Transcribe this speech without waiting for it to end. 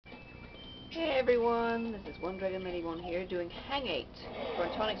Hey everyone, this is OneDragonLady1 here doing Hang 8 for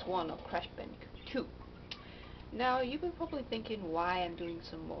Antonix1 of Crash Bandicoot 2. Now, you've been probably thinking why I'm doing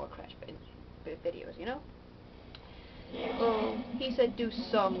some more Crash Bandicoot videos, you know? Well, he said do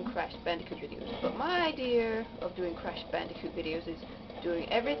some Crash Bandicoot videos, but my idea of doing Crash Bandicoot videos is doing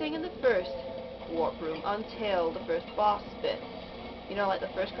everything in the first warp room until the first boss bit. You know, like the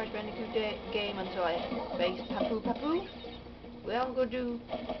first Crash Bandicoot game until I face Papu. Well, I'm going to do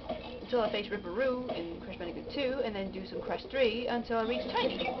until I face Ripperoo in Crash Bandicoot 2, and then do some Crash 3 until I reach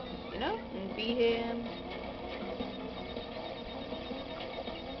Tiny, you know, and beat him.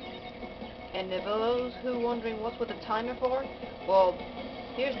 And for those who wondering what's with the timer for, well,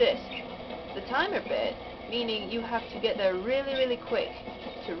 here's this. The timer bit, meaning you have to get there really, really quick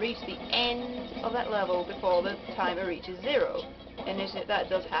to reach the end of that level before the timer reaches 0. And if that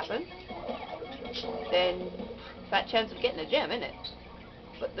does happen, then fat chance of getting a gem, isn't it?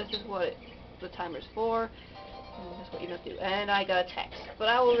 But this is what the timer's for, and that's what you must do. And I got a text, but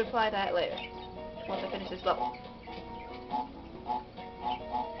I will reply to that later, once I finish this level.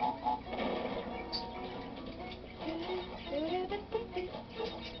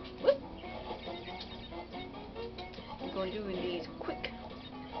 Whoop. I'm going to do these quick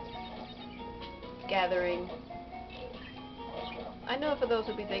gathering. I know for those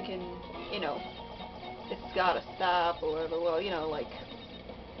who'll be thinking, you know, it's gotta stop or whatever, well, you know, like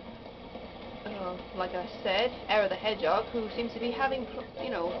I said, Era the Hedgehog, who seems to be having,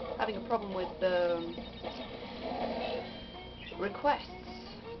 having a problem with requests,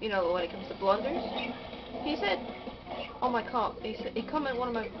 you know, when it comes to blunders. He said, he commented one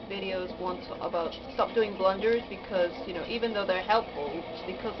of my videos once about stop doing blunders because, you know, even though they're helpful, it's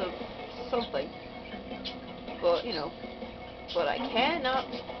because of something. But, you know, but I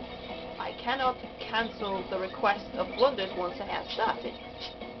cannot cancel the request of blunders once I have started.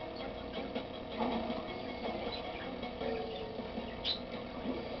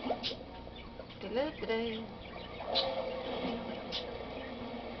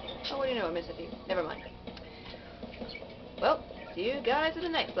 Oh, what do you know? I missed a few. Never mind. Well, see you guys in the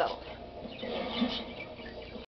next level.